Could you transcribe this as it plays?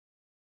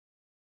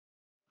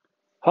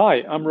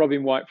Hi, I'm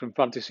Robin White from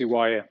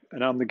FantasyWire,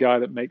 and I'm the guy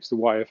that makes the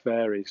wire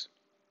fairies.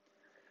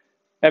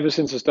 Ever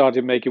since I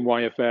started making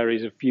wire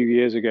fairies a few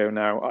years ago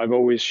now, I've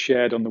always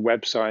shared on the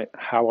website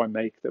how I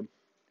make them.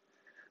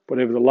 But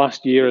over the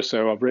last year or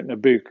so, I've written a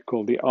book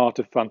called The Art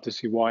of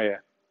FantasyWire.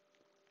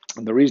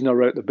 And the reason I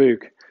wrote the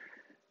book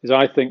is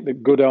I think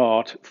that good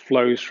art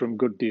flows from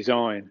good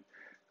design.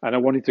 And I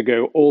wanted to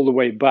go all the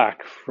way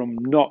back from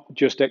not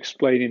just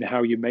explaining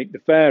how you make the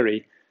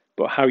fairy,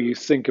 but how you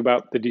think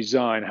about the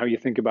design, how you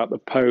think about the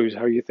pose,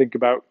 how you think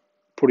about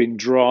putting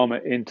drama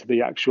into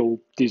the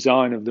actual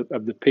design of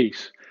the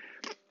piece.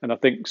 And I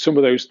think some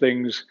of those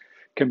things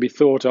can be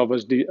thought of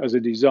as a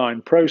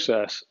design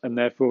process, and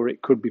therefore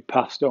it could be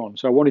passed on.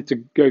 So I wanted to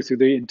go through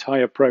the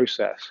entire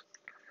process.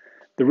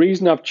 The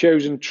reason I've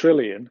chosen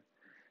Trillian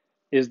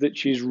is that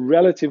she's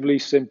relatively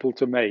simple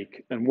to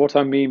make. And what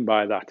I mean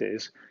by that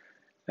is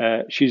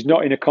she's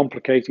not in a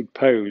complicated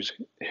pose.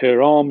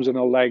 Her arms and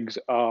her legs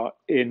are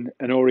in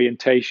an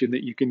orientation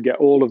that you can get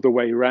all of the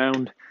way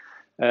around.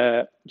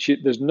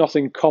 There's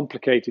nothing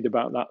complicated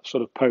about that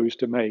sort of pose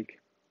to make.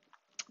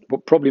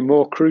 But probably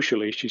more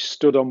crucially, she's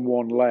stood on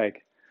one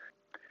leg.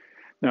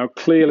 Now,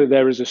 clearly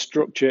there is a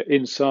structure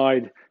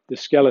inside the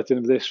skeleton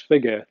of this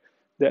figure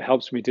that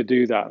helps me to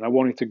do that. And I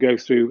wanted to go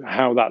through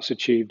how that's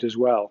achieved as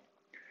well.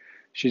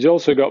 She's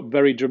also got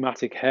very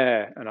dramatic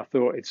hair, and I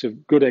thought it's a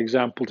good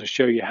example to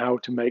show you how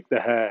to make the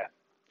hair.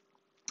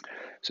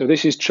 So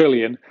this is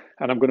Trillian,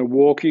 and I'm going to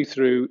walk you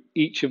through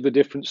each of the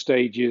different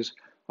stages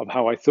of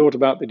how I thought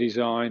about the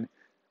design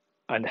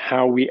and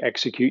how we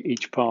execute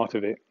each part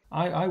of it.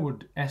 I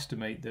would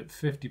estimate that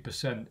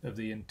 50% of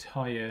the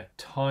entire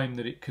time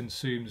that it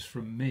consumes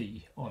from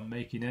me on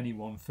making any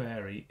one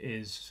fairy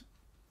is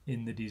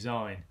in the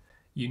design.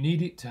 You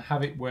need it to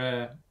have it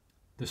where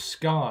the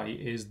sky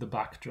is the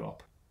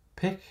backdrop.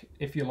 Pick,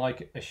 if you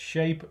like, a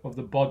shape of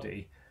the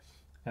body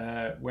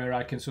where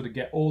I can sort of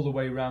get all the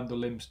way around the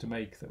limbs to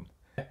make them.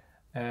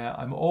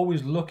 I'm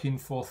always looking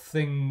for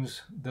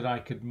things that I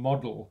could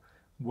model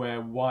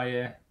where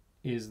wire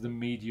is the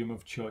medium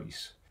of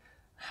choice.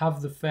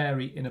 Have the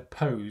fairy in a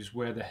pose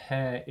where the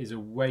hair is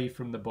away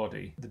from the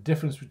body. The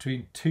difference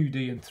between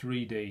 2D and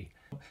 3D,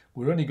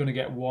 we're only going to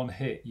get one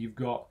hit. You've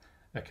got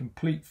a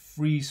complete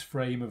freeze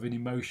frame of an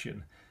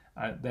emotion,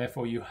 and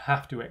therefore you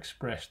have to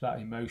express that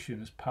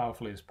emotion as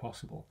powerfully as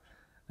possible.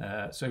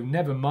 So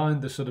never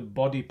mind the sort of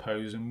body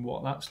pose and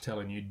what that's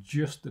telling you,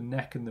 just the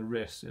neck and the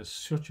wrists has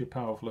such a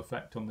powerful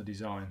effect on the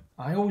design.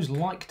 I always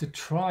like to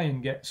try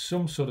and get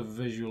some sort of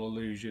visual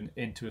illusion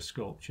into a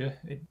sculpture.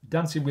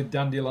 Dancing with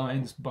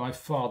Dandelions, by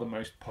far the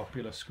most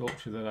popular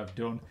sculpture that I've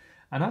done,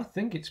 and I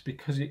think it's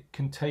because it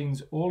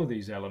contains all of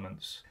these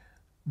elements.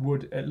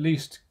 Would at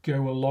least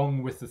go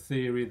along with the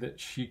theory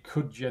that she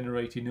could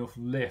generate enough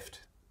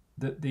lift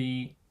that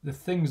the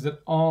things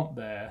that aren't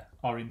there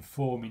are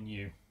informing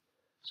you.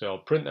 So I'll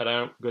print that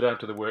out, go down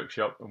to the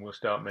workshop, and we'll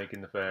start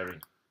making the fairy.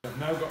 I've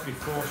now got my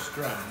 4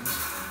 strands,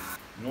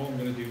 and all I'm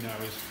going to do now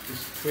is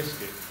just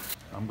twist it.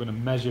 I'm going to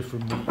measure from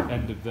the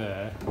end of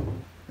there.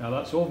 Now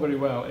that's all very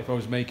well if I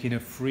was making a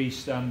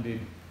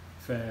freestanding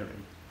fairy.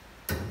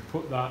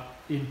 Put that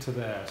into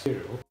there. So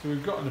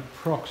we've got an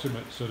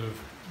approximate sort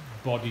of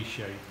body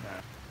shape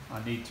now.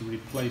 I need to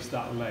replace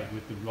that leg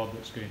with the rod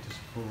that's going to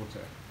support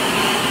her.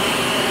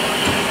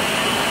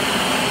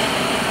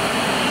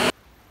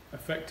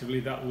 Effectively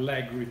that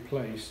leg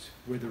replaced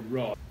with a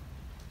rod.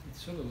 It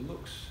sort of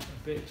looks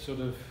a bit sort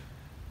of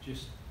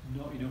just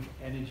not enough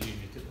energy in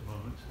it at the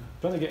moment. So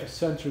trying to get a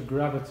centre of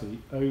gravity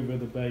over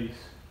the base.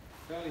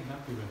 Fairly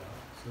happy with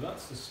that. So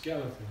that's the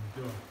skeleton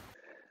done.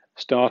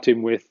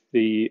 Starting with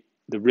the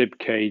rib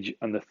cage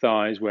and the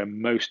thighs, where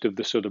most of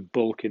the sort of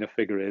bulk in a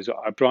figure is,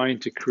 I'm trying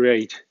to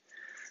create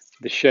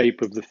the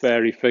shape of the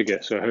fairy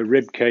figure. So her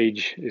rib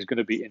cage is going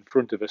to be in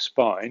front of her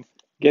spine.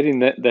 Getting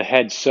the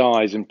head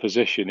size and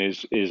position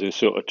is a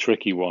sort of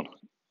tricky one.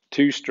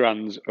 2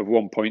 strands of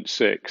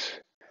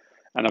 1.6,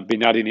 and I've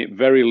been adding it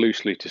very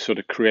loosely to sort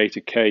of create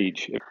a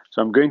cage.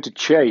 So I'm going to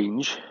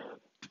change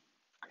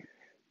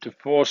to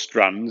 4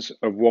 strands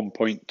of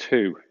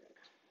 1.2.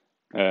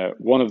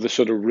 One of the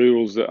sort of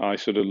rules that I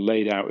sort of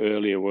laid out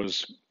earlier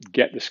was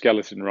get the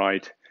skeleton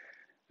right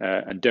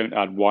and don't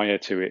add wire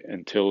to it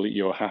until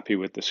you're happy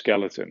with the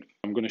skeleton.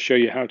 I'm going to show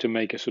you how to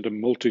make a sort of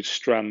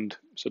multi-strand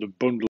sort of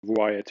bundle of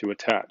wire to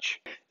attach.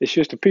 It's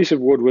just a piece of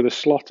wood with a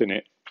slot in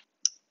it.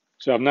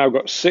 So I've now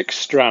got 6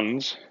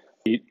 strands,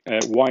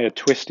 wire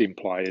twisting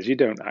pliers. You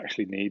don't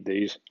actually need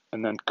these.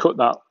 And then cut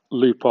that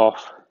loop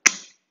off.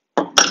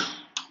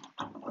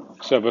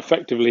 So I've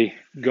effectively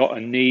got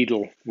a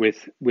needle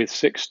with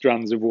 6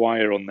 strands of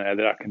wire on there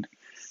that I can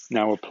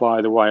now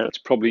apply the wire. It's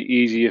probably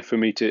easier for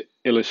me to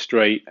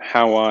illustrate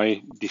how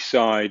I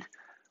decide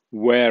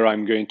where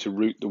I'm going to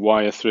route the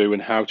wire through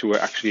and how to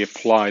actually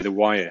apply the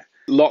wire.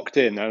 Locked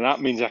in, and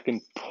that means I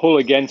can pull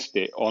against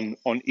it on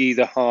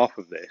either half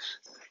of this.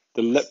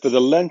 For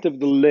the length of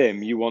the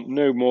limb, you want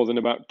no more than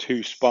about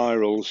 2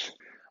 spirals.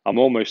 I'm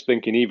almost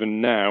thinking even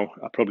now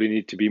I probably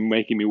need to be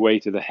making my way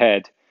to the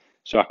head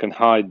so I can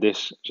hide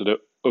this sort of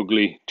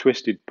ugly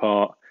twisted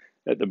part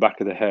at the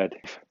back of the head.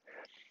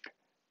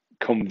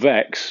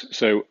 convex,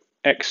 so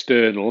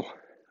external,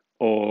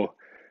 or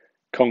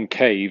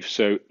concave,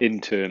 so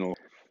internal,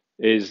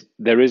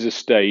 there is a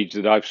stage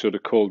that I've sort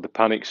of called the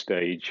panic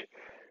stage,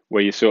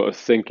 where you sort of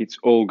think it's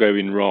all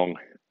going wrong,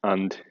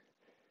 and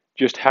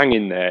just hang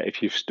in there.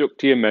 If you've stuck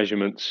to your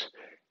measurements,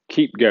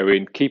 keep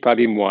going, keep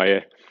adding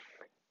wire.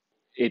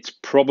 It's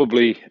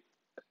probably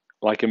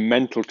like a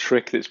mental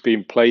trick that's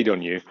being played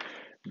on you,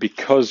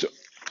 because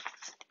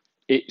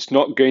it's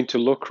not going to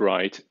look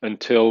right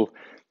until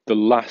the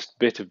last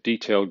bit of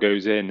detail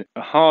goes in.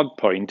 A hard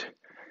point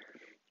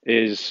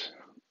is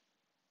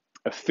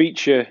a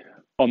feature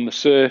on the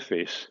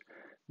surface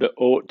that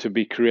ought to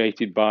be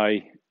created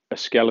by a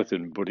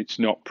skeleton, but it's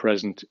not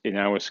present in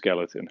our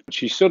skeleton.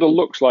 She sort of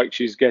looks like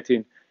she's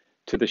getting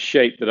to the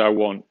shape that I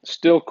want.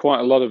 Still quite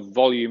a lot of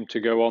volume to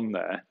go on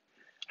there.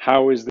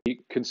 How is the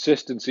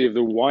consistency of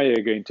the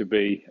wire going to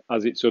be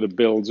as it sort of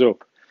builds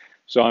up?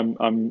 So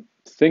I'm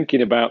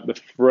thinking about the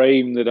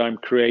frame that I'm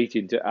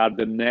creating to add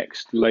the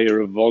next layer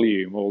of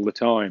volume all the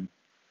time.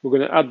 We're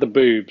going to add the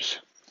boobs,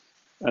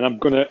 and I'm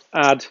going to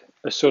add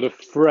a sort of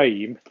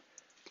frame,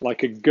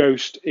 like a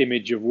ghost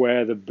image of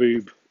where the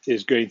boob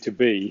is going to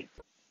be.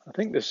 I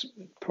think there's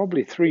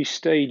probably 3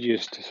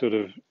 stages to sort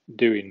of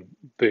doing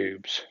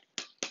boobs.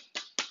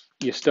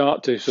 You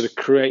start to sort of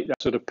create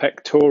that sort of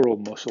pectoral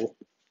muscle.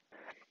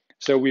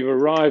 So we've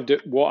arrived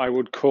at what I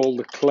would call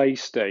the clay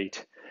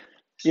state.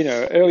 You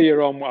know,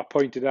 earlier on I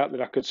pointed out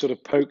that I could sort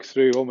of poke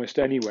through almost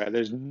anywhere.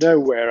 There's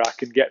nowhere I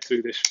can get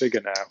through this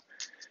figure now.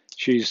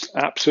 She's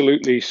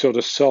absolutely sort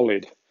of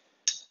solid.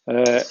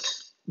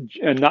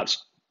 And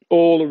that's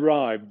all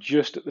arrived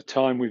just at the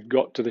time we've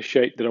got to the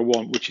shape that I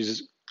want,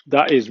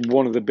 that is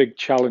one of the big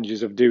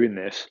challenges of doing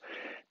this,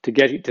 to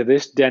get it to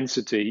this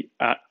density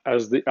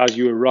as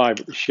you arrive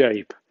at the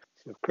shape.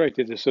 So I've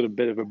created a sort of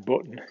bit of a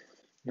button.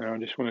 Now I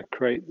just want to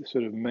create the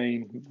sort of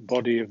main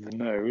body of the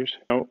nose.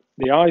 Now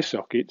the eye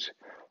sockets,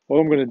 all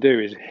I'm going to do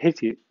is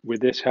hit it with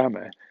this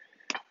hammer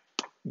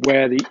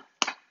where the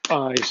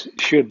eyes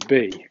should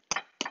be.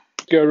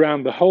 Go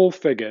around the whole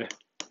figure,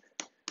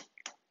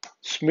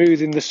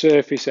 smoothing the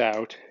surface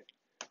out,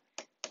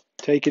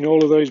 taking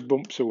all of those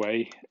bumps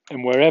away,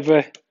 and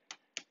wherever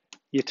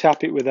you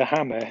tap it with a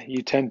hammer,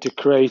 you tend to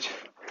create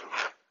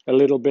a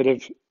little bit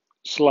of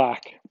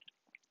slack,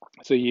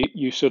 so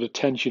you sort of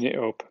tension it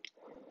up.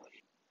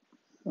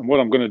 And what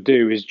I'm going to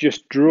do is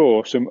just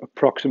draw some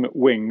approximate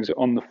wings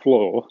on the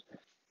floor.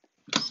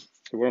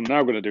 So what I'm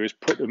now going to do is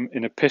put them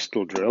in a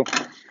pistol drill,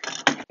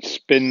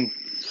 spin.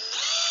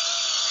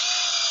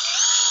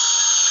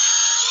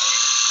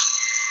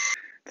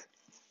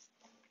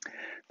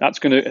 That's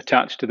going to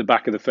attach to the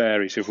back of the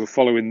fairy. So if we're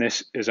following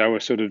this as our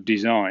sort of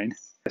design,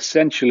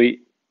 essentially,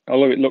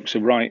 although it looks a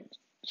right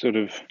sort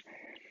of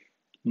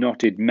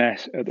knotted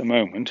mess at the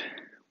moment,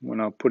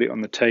 when I'll put it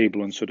on the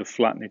table and sort of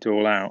flatten it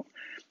all out,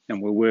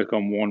 and we'll work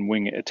on one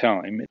wing at a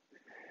time,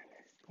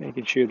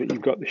 making sure that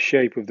you've got the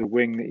shape of the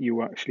wing that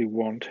you actually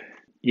want.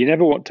 You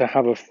never want to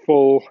have a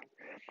full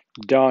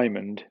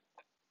diamond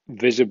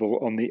visible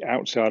on the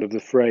outside of the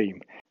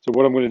frame. So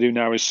what I'm going to do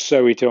now is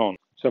sew it on.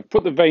 So I've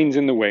put the veins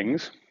in the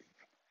wings.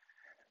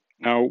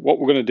 Now what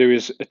we're going to do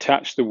is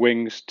attach the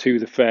wings to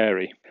the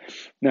fairy.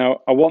 Now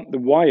I want the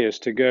wires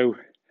to go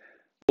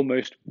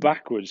almost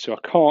backwards, so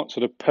I can't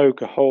sort of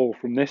poke a hole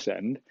from this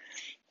end.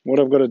 What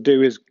I've got to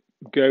do is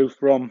go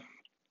from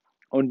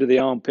under the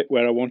armpit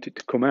where I want it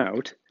to come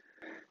out.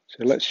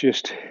 So let's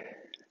just,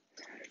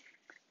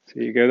 so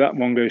you go, that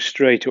one goes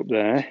straight up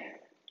there.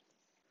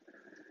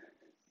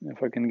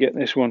 If I can get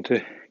this one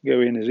to go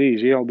in as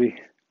easy, I'll be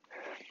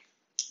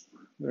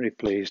very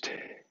pleased.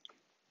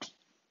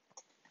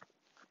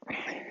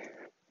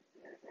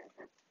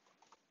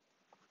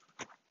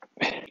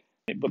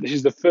 But this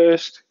is the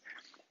first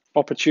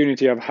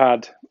opportunity I've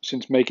had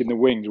since making the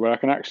wings where I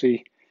can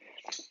actually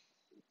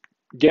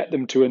get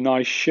them to a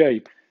nice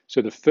shape.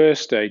 So the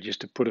first stage is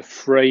to put a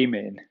frame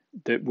in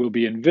that will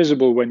be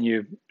invisible when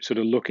you're sort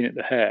of looking at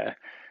the hair,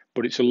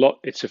 but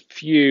it's a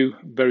few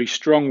very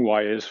strong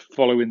wires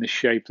following the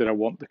shape that I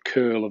want the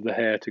curl of the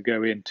hair to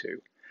go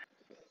into.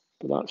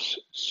 But that's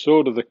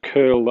sort of the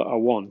curl that I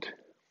want.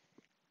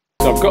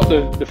 So I've got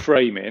the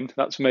frame in.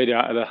 That's made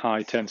out of the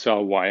high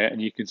tensile wire,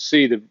 and you can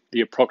see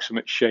the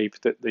approximate shape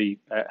that the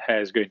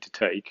hair is going to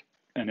take.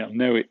 And I'll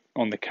know it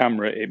on the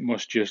camera, it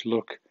must just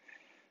look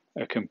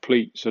a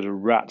complete sort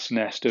of rat's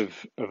nest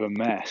of a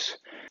mess.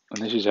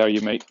 And this is how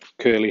you make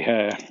curly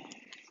hair,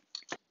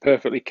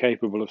 perfectly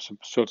capable of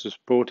sort of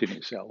supporting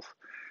itself.